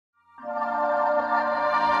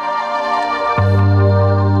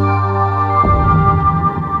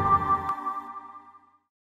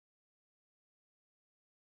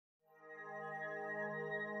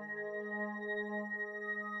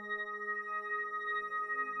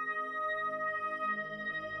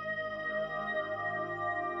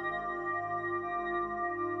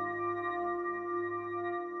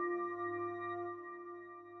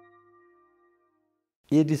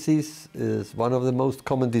Ear disease is one of the most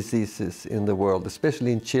common diseases in the world,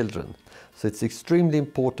 especially in children. So it's extremely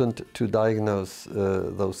important to diagnose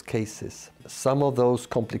those cases. Some of those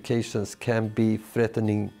complications can be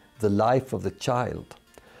threatening the life of the child.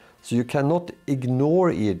 So you cannot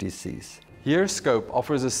ignore ear disease. hearScope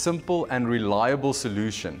offers a simple and reliable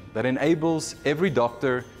solution that enables every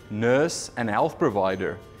doctor, nurse and health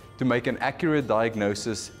provider to make an accurate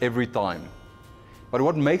diagnosis every time. But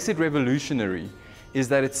what makes it revolutionary is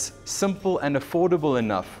that it's simple and affordable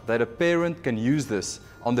enough that a parent can use this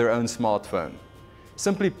on their own smartphone.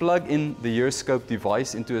 Simply plug in the hearScope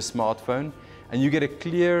device into a smartphone and you get a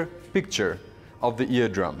clear picture of the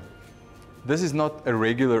eardrum. This is not a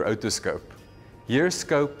regular otoscope.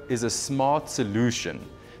 hearScope is a smart solution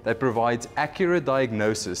that provides accurate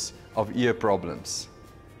diagnosis of ear problems.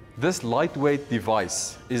 This lightweight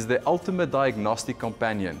device is the ultimate diagnostic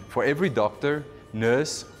companion for every doctor,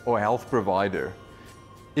 nurse or health provider.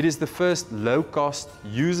 It is the first low-cost,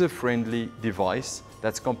 user-friendly device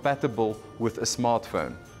that's compatible with a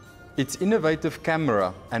smartphone. Its innovative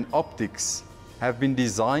camera and optics have been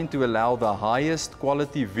designed to allow the highest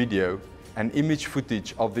quality video and image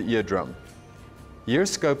footage of the eardrum.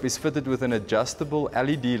 hearScope is fitted with an adjustable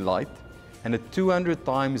LED light and a 200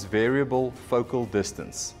 times variable focal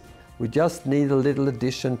distance. We just need a little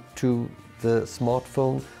addition to the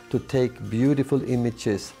smartphone to take beautiful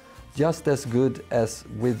images, just as good as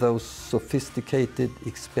with those sophisticated,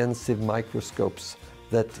 expensive microscopes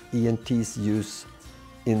that ENTs use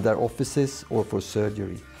in their offices or for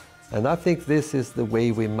surgery. And I think this is the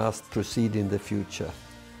way we must proceed in the future.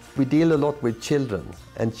 We deal a lot with children,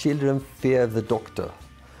 and children fear the doctor,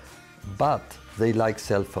 but they like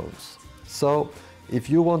cell phones. So if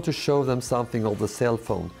you want to show them something on the cell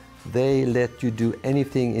phone, they let you do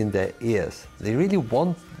anything in their ears. They really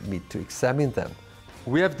want me to examine them.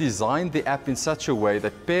 We have designed the app in such a way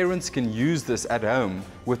that parents can use this at home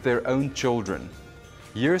with their own children.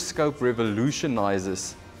 hearScope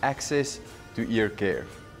revolutionizes access to ear care.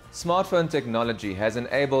 Smartphone technology has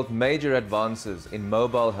enabled major advances in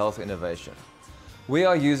mobile health innovation. We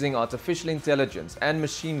are using artificial intelligence and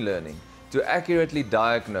machine learning to accurately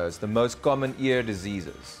diagnose the most common ear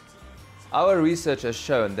diseases. Our research has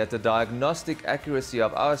shown that the diagnostic accuracy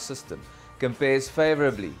of our system compares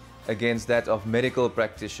favorably against that of medical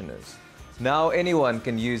practitioners. Now anyone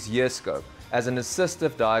can use hearScope as an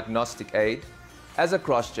assistive diagnostic aid, as a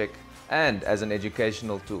cross-check, and as an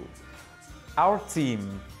educational tool. Our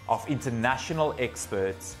team of international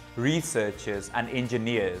experts, researchers and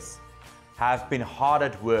engineers have been hard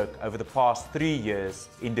at work over the past 3 years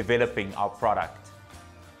in developing our product.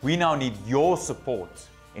 We now need your support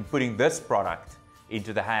in putting this product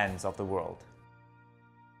into the hands of the world.